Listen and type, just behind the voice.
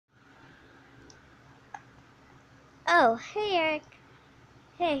Oh, hey Eric.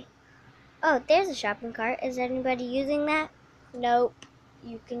 Hey. Oh, there's a shopping cart. Is anybody using that? Nope.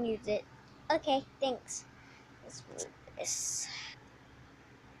 You can use it. Okay, thanks. Let's move this.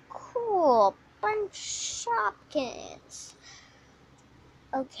 Cool. Bunch Shopkins.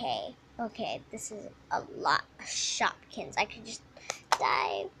 Okay, this is a lot of Shopkins. I could just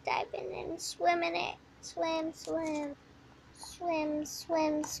dive in and swim in it. Swim. Swim.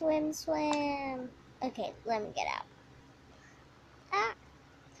 Okay, let me get out. Ah.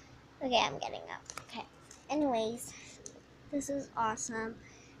 Okay, I'm getting up. Okay. Anyways, this is awesome.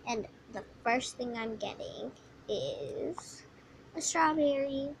 And the first thing I'm getting is a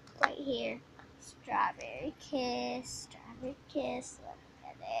strawberry right here. Strawberry kiss. Let me get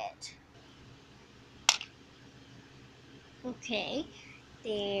it. Okay,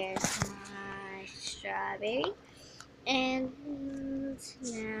 there's my strawberry. And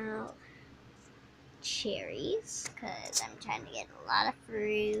now cherries, because I'm trying to get a lot of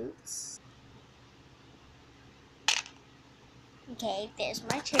fruits. Okay, there's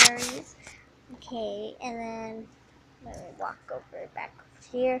my cherries. Okay, and then let me walk over back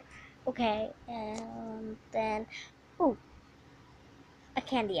over here. Okay, and then, ooh, a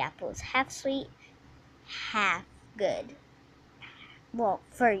candy apple is half sweet, half good. Well,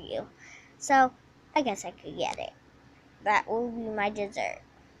 for you. So, I guess I could get it. That will be my dessert.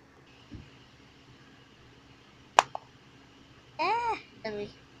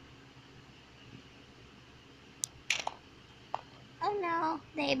 Really. Oh no,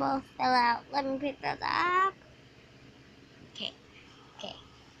 they both fell out. Let me pick those up. Okay.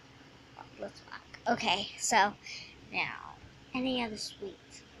 Let's walk. Okay, so now, any other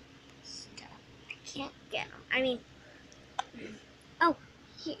sweet stuff? I can't get them. I mean, oh,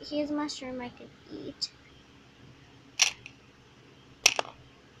 here's a mushroom I could eat.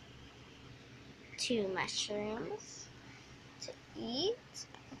 2 mushrooms to eat.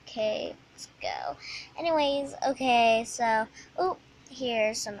 Okay, let's go. Anyways, okay, so, oh,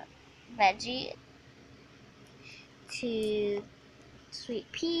 here's some veggie. 2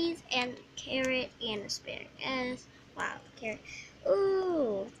 sweet peas and carrot and asparagus. Wow, carrot.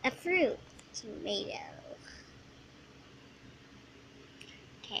 Ooh, a fruit. Tomato.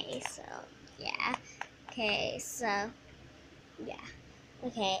 Okay, so, yeah. Okay, so, yeah.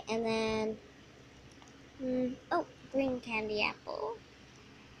 Okay, and then, oh, green candy apple.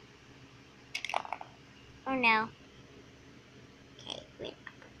 Oh no. Okay, green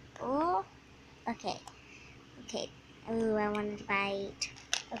apple. Okay. Ooh, I wanted to bite.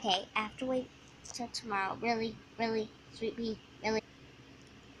 Okay, I have to wait till tomorrow. Really, sweet pea, really.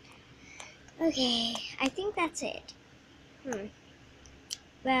 Okay, I think that's it.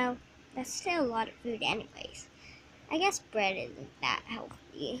 Well, that's still a lot of food anyways. I guess bread isn't that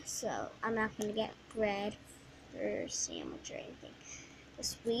healthy, so I'm not going to get bread for sandwich or anything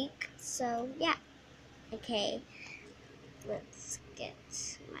this week. So, yeah. Okay, let's get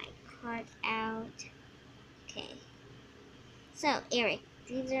my card out. Okay. So, Eric,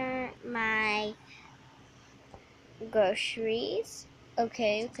 these are my groceries.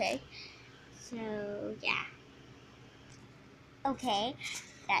 Okay. So, yeah. Okay,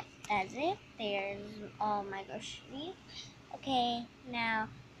 that does it. There's all my groceries. Okay, now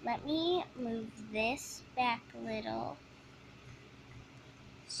let me move this back a little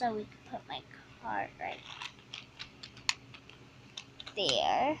so we can put my cart right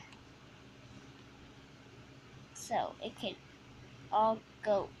there. So it could all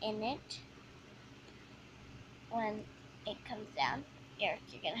go in it when it comes down. Eric,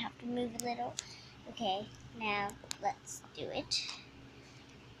 you're gonna have to move a little. Okay, now let's do it.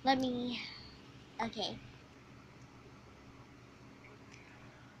 Okay.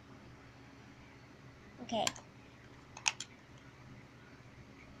 Okay.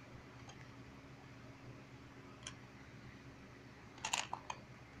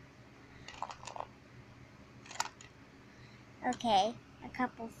 Okay, a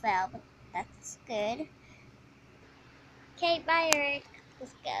couple fell, but that's good. Okay, bye, Eric.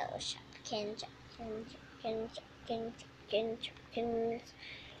 Let's go. Shopkins.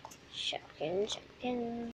 Shopkins.